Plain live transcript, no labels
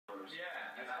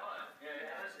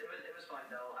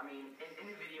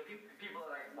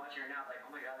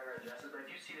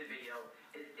see the video,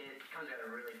 it comes out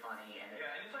really funny. And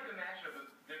and it's like a mashup of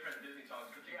different Disney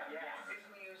songs. Basically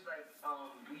we use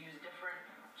different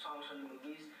songs from the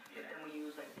movies, but then we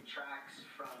use like the tracks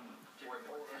from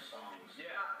older songs.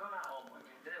 Not all of them.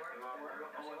 Did it work?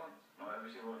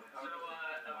 Every single one.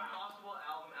 So, a possible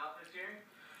album out this year?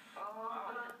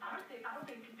 I don't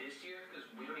think this year, because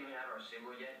we don't even have our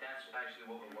single yet. That's actually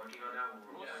what we're working on now.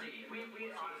 We'll see. We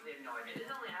honestly have no idea.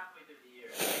 It's only halfway through the year.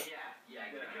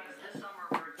 Because this summer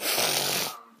we're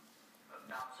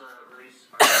about to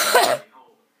release our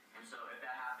Hope. And so if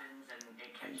that happens and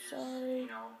it catches,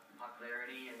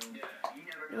 popularity, and you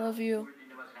never know. Love you.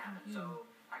 What's gonna happen. So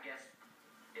I guess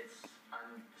it's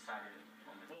undecided.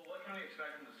 Well, what can we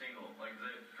expect from the single? Like, is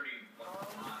it pretty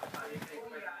hot?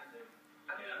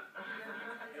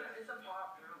 It's a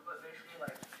pop group, but basically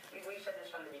like we said this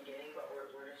from the beginning, but we're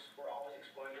always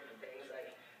exploring different things.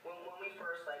 Like when we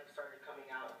first started coming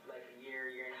out like a year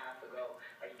and a half ago,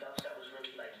 like dubstep was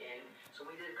really like in. So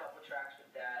we did a couple tracks with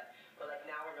that. But like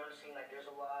now we're noticing like there's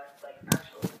a lot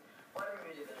actually whatever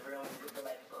music is real music, but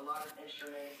like a lot of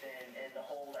instruments and the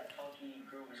whole like funky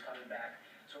groove is coming back.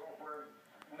 So we're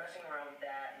messing around with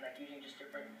that and like using just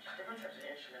different types of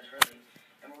instruments really.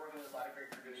 And we're working with a lot of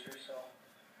great producers, so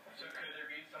could there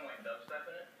be some like dubstep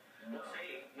in it? We'll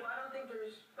see. Well, I don't think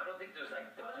there's like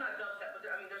well, it's not dubstep, but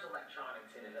there's electronics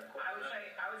in it, of course. I would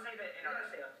say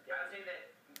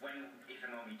that when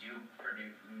we do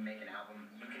make an album,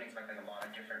 you can expect like a lot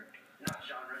of different, not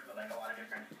genres, but like a lot of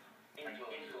different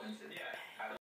influences.